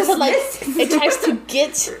It's tries just to like, missing. it tries to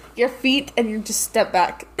get your feet, and you just step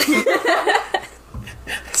back.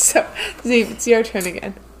 So, Zeeb, it's your turn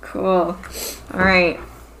again. Cool. Alright.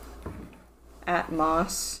 At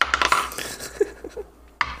Moss.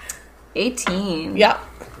 18. Yeah.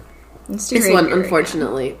 Let's do This one, rapier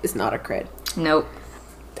unfortunately, is not a crit. again. Nope.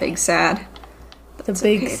 Big sad. The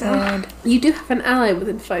big okay, though. side. You do have an ally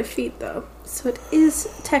within 5 feet, though, so it is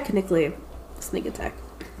technically a sneak attack.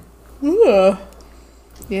 Ooh.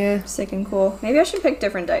 Yeah. Sick and cool. Maybe I should pick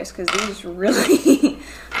different dice, because these really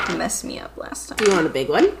messed me up last time. Do you want a big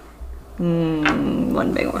one?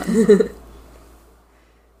 One big one.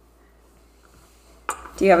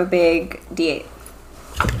 Do you have a big D8?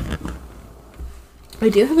 I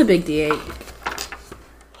do have a big D8.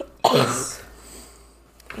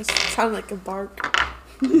 It sounded like a bark.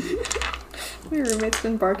 My roommate's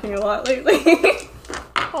been barking a lot lately.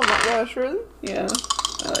 Oh my gosh, really? Yeah.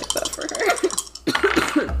 I like that for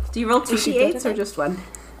her. Do you roll 2 Is she good D8s at or it? just one?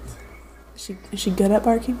 Is she good at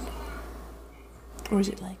barking? Or is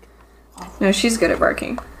it like... No, she's good at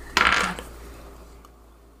barking.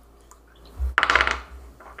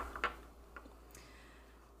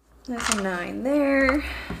 That's a 9 there.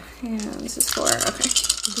 And this is 4. Okay.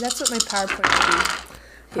 That's what my PowerPoint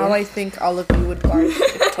would be. How I think all of you would bark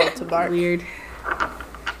if told to bark. Weird.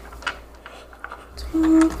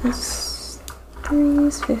 12 plus 3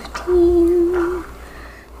 is 15.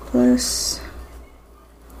 Plus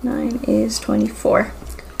 9 is 24.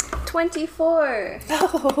 24!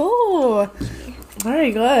 Oh,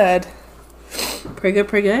 very good. Pretty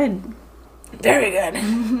good. Very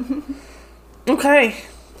good. Okay.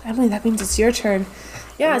 Emily, that means it's your turn.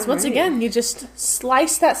 Yes, once again, you just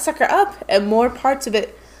slice that sucker up and more parts of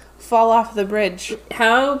it fall off the bridge.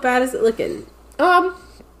 How bad is it looking?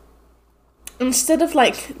 Instead of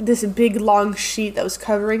like this big long sheet that was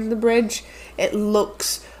covering the bridge, it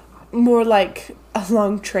looks more like a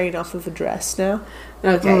long train off of a dress now.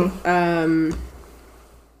 Okay.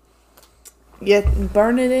 Yeah,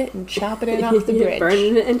 burning it and chopping it off the bridge.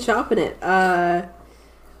 Burning it and chopping it.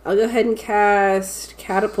 I'll go ahead and cast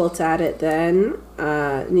Catapult at it then.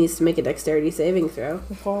 It needs to make a dexterity saving throw.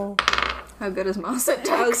 Oh. How good is Moss at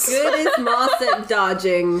How dex? good is Moss at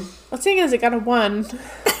dodging? Well, seeing as it got a 1,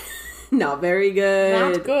 Not very good.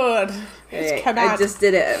 not good. Okay, It's cannot. I just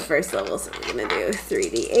did it at first level, so I'm gonna do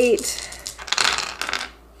 3d8.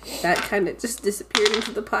 That kind of just disappeared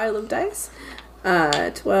into the pile of dice.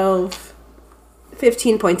 12,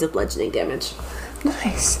 15 points of bludgeoning damage.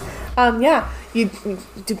 Nice. Yeah, you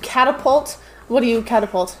do catapult. What do you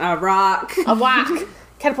catapult? A rock. A whack.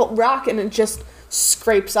 Catapult rock, and it just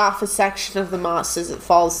scrapes off a section of the moss as it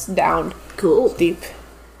falls down Cool. deep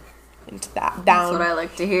into that That's down. what I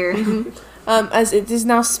like to hear. As it is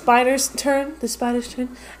now Spider's turn,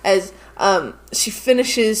 as she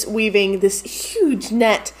finishes weaving this huge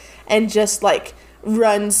net and just like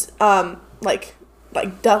runs like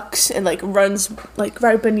ducks and like runs like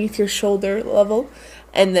right beneath your shoulder level,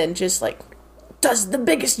 and then just like does the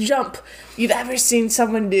biggest jump you've ever seen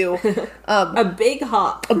someone do. A big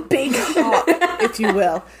hop. A big hop, if you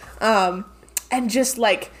will. And just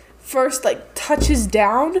like first like touches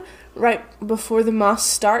down right before the moss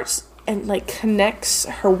starts and like connects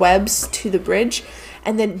her webs to the bridge,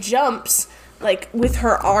 and then jumps like with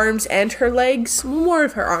her arms and her legs, more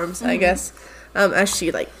of her arms, I guess, as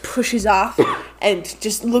she like pushes off and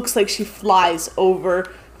just looks like she flies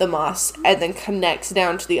over the moss and then connects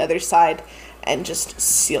down to the other side and just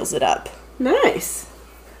seals it up. Nice.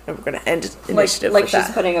 And we're gonna end initiative like with she's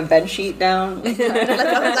that. putting a bed sheet down.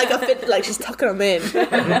 like she's tucking them in.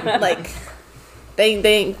 Like they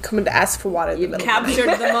ain't coming to ask for water. In the middle of the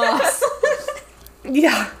Captured the moss. night.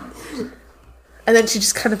 Yeah. And then she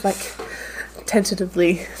just kind of like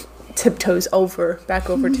tentatively tiptoes back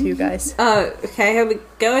over to you guys. Okay, are we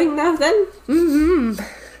going now then?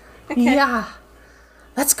 Okay. Yeah.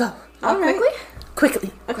 Let's go. All right.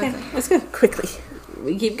 Quickly. Okay, let's go. Quickly.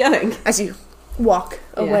 We keep going. As you walk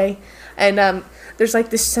away. And there's like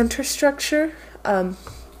this center structure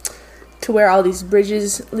to where all these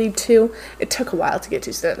bridges lead to. It took a while to get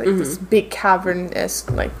to, so like this big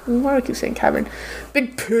cavern-esque, like, why do I keep saying cavern?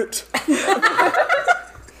 Big pit.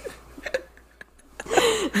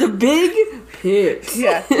 The big pit.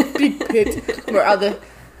 Yeah, big pit where all the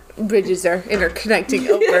bridges are interconnecting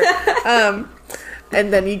over.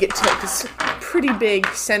 And then you get to like this pretty big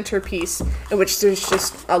centerpiece in which there's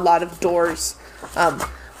just a lot of doors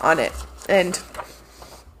on it. And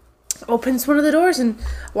opens one of the doors and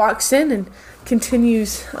walks in and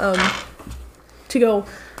continues to go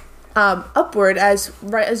upward.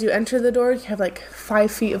 Right as you enter the door, you have like 5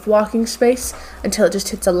 feet of walking space until it just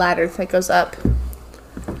hits a ladder that goes up.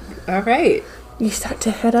 All right. You start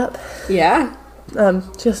to head up. Yeah.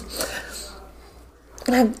 Just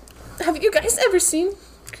have you guys ever seen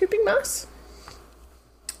creeping mouse?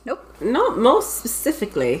 Nope. Not most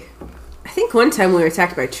specifically. I think one time we were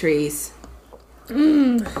attacked by trees.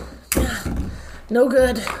 No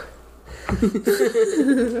good.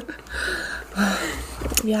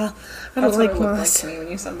 Yeah, I don't That's what like it looked like moss. to me when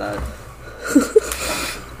you said that.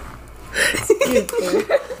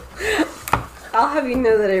 I'll have you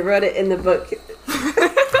know that I wrote it in the book.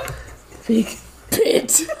 Big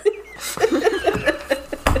pit.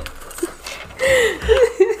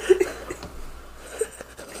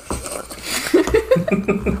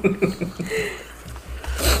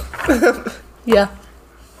 Yeah.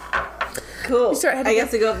 Cool. You start heading I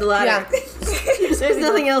guess to go up the ladder. Yeah. There's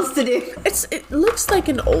nothing else to do. It looks like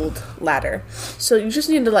an old ladder, so you just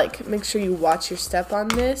need to like make sure you watch your step on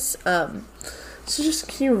this. So just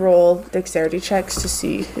can you roll dexterity checks to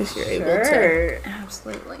see if you're able to?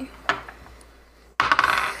 Absolutely.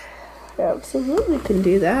 Absolutely can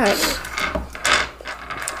do that.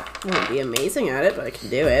 Won't be amazing at it, but I can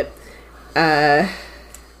do it.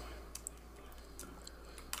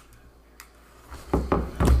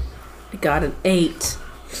 got an 8.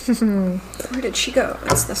 Where did she go?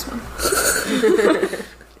 It's this one.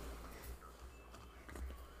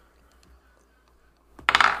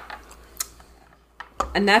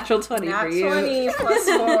 A natural 20 Nat for you. 20 plus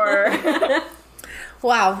 4.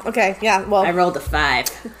 Wow. Okay. Yeah. Well, I rolled a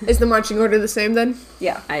 5. is the marching order the same then?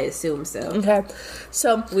 Yeah. I assume so. Okay.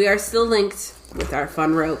 So, We are still linked with our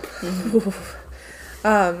fun rope.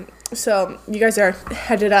 so you guys are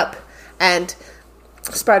headed up, and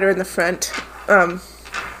Spider in the front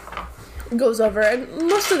goes over, and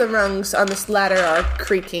most of the rungs on this ladder are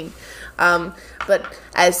creaking. But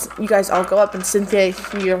as you guys all go up, and Cynthia,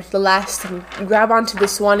 you're the last, and you grab onto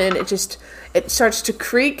this one, and it starts to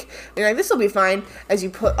creak. And you're like, this will be fine. As you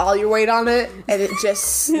put all your weight on it, and it just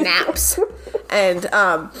snaps. And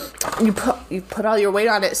you put all your weight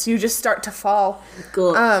on it, so you just start to fall.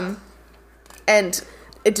 Cool. And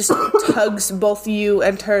it just tugs both you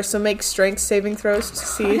and her. So make strength saving throws to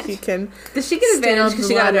see if you can. Does she get stand on advantage because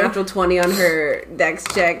the she got a ladder. natural 20 on her dex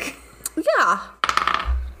check? Yeah.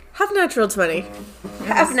 Have natural 20.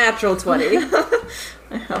 Half natural 20. I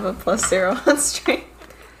have a +0 on strength.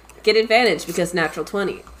 Get advantage because natural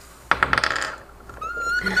 20.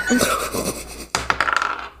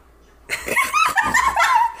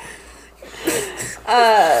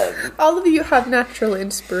 All of you have natural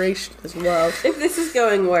inspiration as well. If this is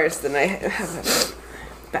going worse, then I have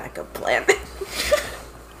a backup plan.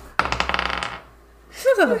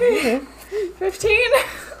 Okay. 15.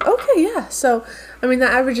 Okay, yeah. So, I mean,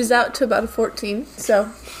 that averages out to about a 14.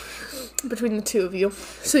 So, between the two of you.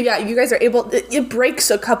 So, yeah, you guys are able. It breaks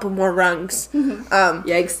a couple more rungs.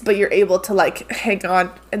 Yikes. But you're able to, like, hang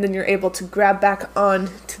on. And then you're able to grab back on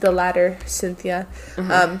to the ladder, Cynthia.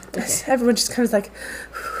 Everyone just kind of, like,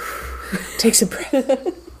 takes a breath.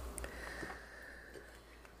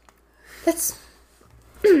 Let's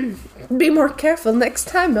be more careful next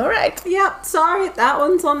time, alright? Yeah, sorry, that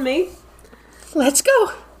one's on me. Let's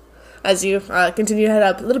go. As you continue to head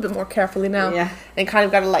up a little bit more carefully now. Yeah. And kind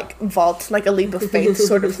of got to, like, vault, like a leap of faith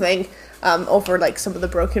sort of thing, over, like, some of the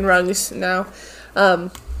broken rungs now.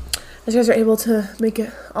 As you guys are able to make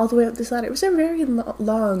it all the way up this ladder. It was a very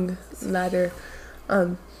long ladder.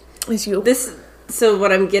 As you... So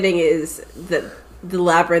what I'm getting is that the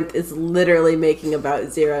labyrinth is literally making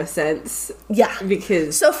about 0 sense. Yeah.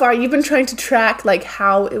 Because So far, you've been trying to track, like,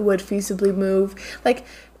 how it would feasibly move. Like,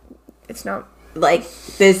 it's not... like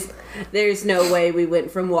there's no way we went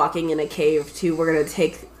from walking in a cave to we're gonna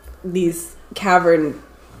take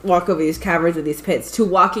walk over these caverns and these pits to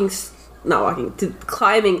to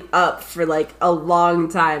climbing up for like a long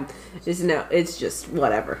time. It's just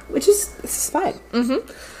whatever, which is fine.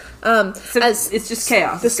 So it's just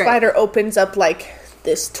chaos. The It's great. spider opens up, like,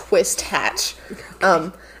 this twist hatch,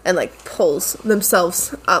 and, like, pulls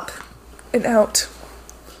themselves up and out.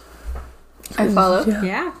 I follow.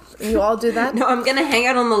 Yeah. You all do that? No, I'm gonna hang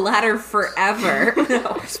out on the ladder forever.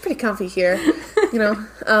 No. It's pretty comfy here, you know.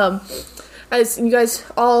 As you guys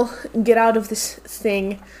all get out of this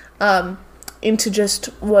thing, into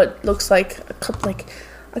just what looks like a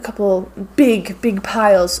couple big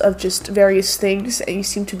piles of just various things, and you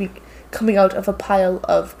seem to be coming out of a pile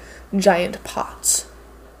of giant pots.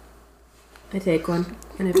 I take one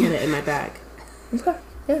and I put it in my bag. Okay.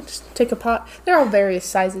 Yeah, just take a pot. They're all various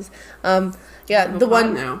sizes. Yeah, have a the pot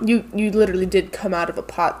one now. you literally did come out of a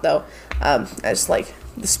pot though. As like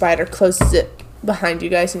the spider closes it behind you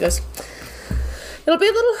guys and goes, it'll be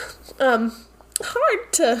a little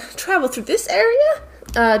hard to travel through this area.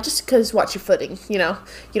 Just because watch your footing, you know.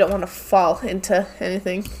 You don't want to fall into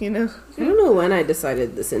anything, you know. I don't know when I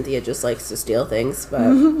decided that Cynthia just likes to steal things, but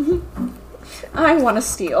I want to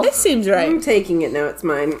steal. It seems right. I'm taking it now. It's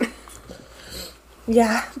mine.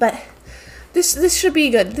 Yeah, but this should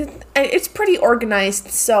be good. It's pretty organized,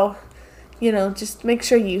 so, you know, just make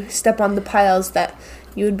sure you step on the piles that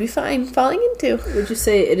you would be fine falling into. Would you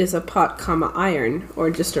say it is a pot, iron,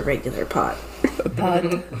 or just a regular pot? A pot.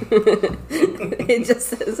 It just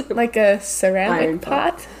says Like a ceramic Iron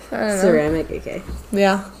pot. pot? I don't know. ceramic. Okay.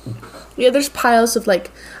 Yeah. Yeah, there's piles of,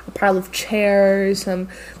 like, a pile of chairs,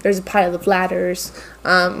 there's a pile of ladders,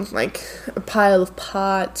 like, a pile of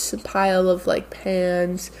pots, a pile of, like,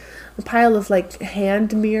 pans, a pile of, like,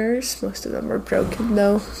 hand mirrors. Most of them are broken,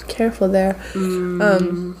 though. Careful there.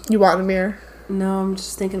 You want a mirror? No, I'm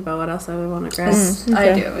just thinking about what else I would want to grab.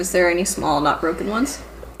 I do. Is there any small, not broken ones?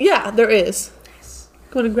 Yeah, there is.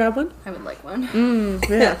 Want to grab one? I would like one.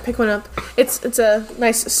 Yeah, pick one up. It's a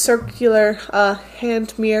nice circular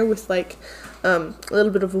hand mirror with like a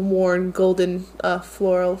little bit of a worn golden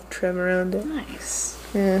floral trim around it. Nice.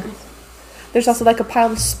 Yeah. There's also like a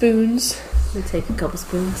pile of spoons I'm gonna take a couple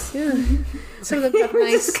spoons. Yeah. Some of them have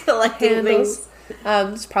nice Just collecting handles. things.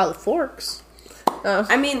 There's probably forks.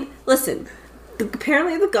 I mean, listen.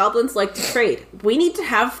 Apparently, the goblins like to trade. We need to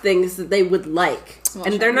have things that they would like,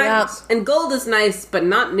 and they're not. Yeah. And gold is nice, but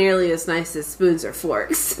not nearly as nice as spoons or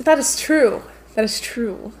forks. That is true. That is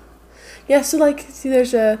true. Yeah, so like, see,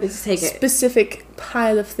 there's a Let's take it. specific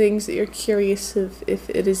pile of things that you're curious if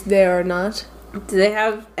it is there or not. Do they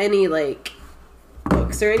have any like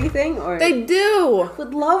books or anything? Or They do.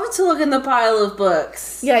 would love to look in the pile of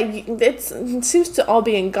books. Yeah, it seems to all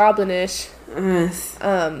be in goblinish.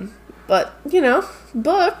 But you know,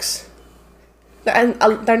 books. And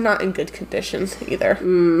they're not in good condition either.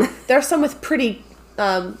 There are some with pretty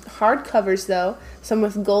hard covers though. Some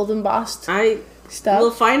with gold embossed I stuff.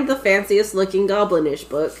 will find the fanciest looking goblinish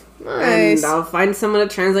book, Nice. and I'll find someone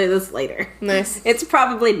to translate this later. Nice. It's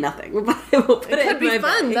probably nothing, but I will put it could in be my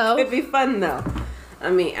fun, bag. though. It could be fun, though.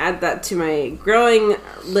 Let me add that to my growing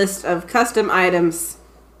list of custom items.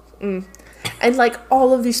 And like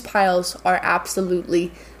all of these piles are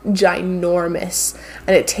absolutely ginormous,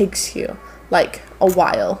 and it takes you like a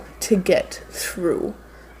while to get through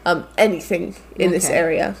anything in this Okay.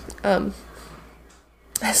 area.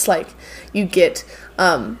 It's like you get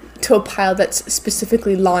to a pile that's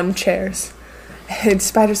specifically lawn chairs, and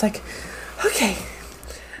Spider's like, "Okay,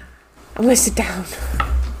 I'm gonna sit down."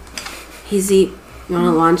 Easy. You want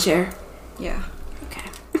a lawn chair? Yeah, Okay.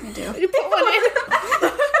 I do. You put one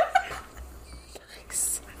in.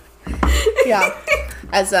 Nice. Yeah,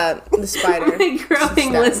 as the spider. My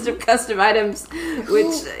growing down. list of custom items,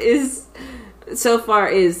 which is so far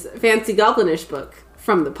is fancy goblinish book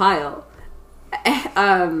from the pile,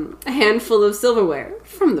 a handful of silverware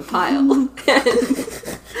from the pile,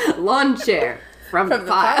 and lawn chair from the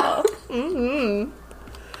pile.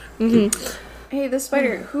 Hey, the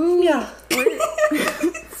spider. Who? Yeah.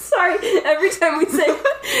 Sorry, every time we say,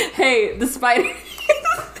 "Hey, the spider,"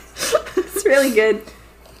 it's really good.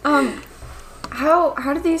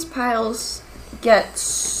 How do these piles get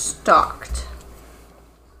stocked?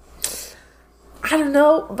 I don't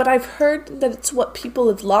know, but I've heard that it's what people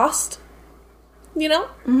have lost. You know?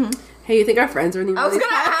 Hey, you think our friends are in the I was gonna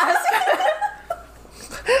ask.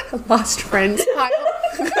 A lost friends pile.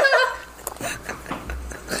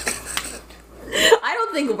 I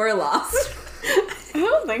don't think we're lost. I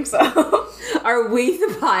don't think so. Are we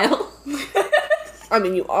the pile? I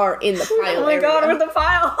mean, you are in the pile Oh my area. god, we're the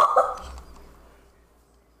pile.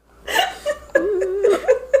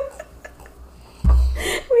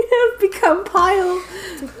 We have become pile.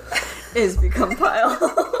 Is become pile.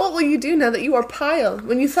 What will you do now that you are pile?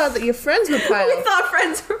 When you thought that your friends were We pile, thought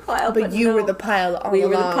friends were pile, but you no. were the pile all We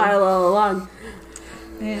along. were the pile all along.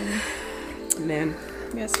 Man, Man.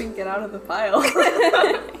 I guess we can get out of the pile.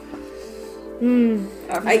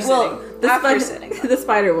 The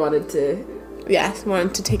spider wanted to. Yes,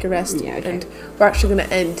 wanted to take a rest, Yeah, okay. and we're actually going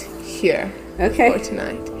to end here Okay. for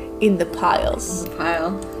tonight in the piles,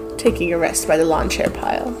 Pile. taking a rest by the lawn chair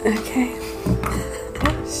pile. Okay.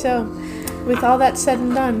 So, with all that said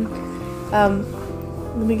and done,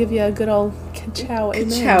 let me give you a good old ka-chow, amen.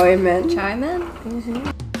 Ciao, amen. Chime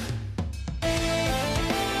in.